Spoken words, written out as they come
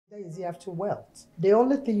Is you have to wealth. The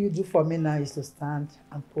only thing you do for me now is to stand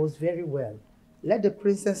and pose very well. Let the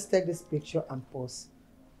princess take this picture and pose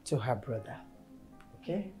to her brother.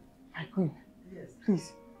 Okay? My queen. Yes.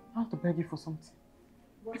 Please, I want to beg you for something.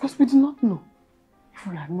 Because we do not know. If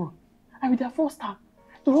we had known, I would have forced her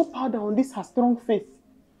to rub powder on this her strong face.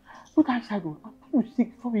 Put eyeshadow and put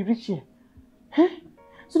lipstick before we reach here. Eh?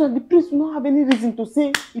 So that the prince will not have any reason to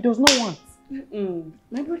say he does not want.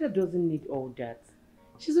 My brother doesn't need all that.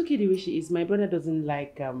 She's okay the way she is. My brother doesn't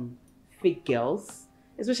like fake girls,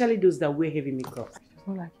 especially those that wear heavy makeup. She does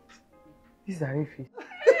not like it. This is her face.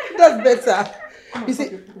 That's better. You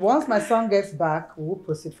see, once my son gets back, we'll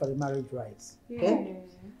proceed for the marriage rites. Okay?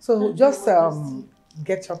 Yeah. So just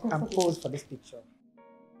get up and pose for this picture.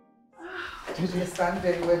 You stand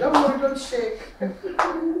very well. Don't worry, don't shake.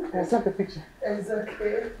 It's not the picture. It's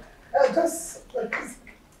okay. Just sit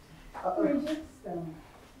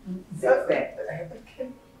there. Okay.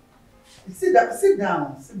 Sit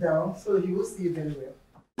down, so he will see you very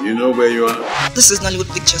well. You know where you are? This is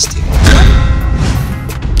Nollywood Pictures TV.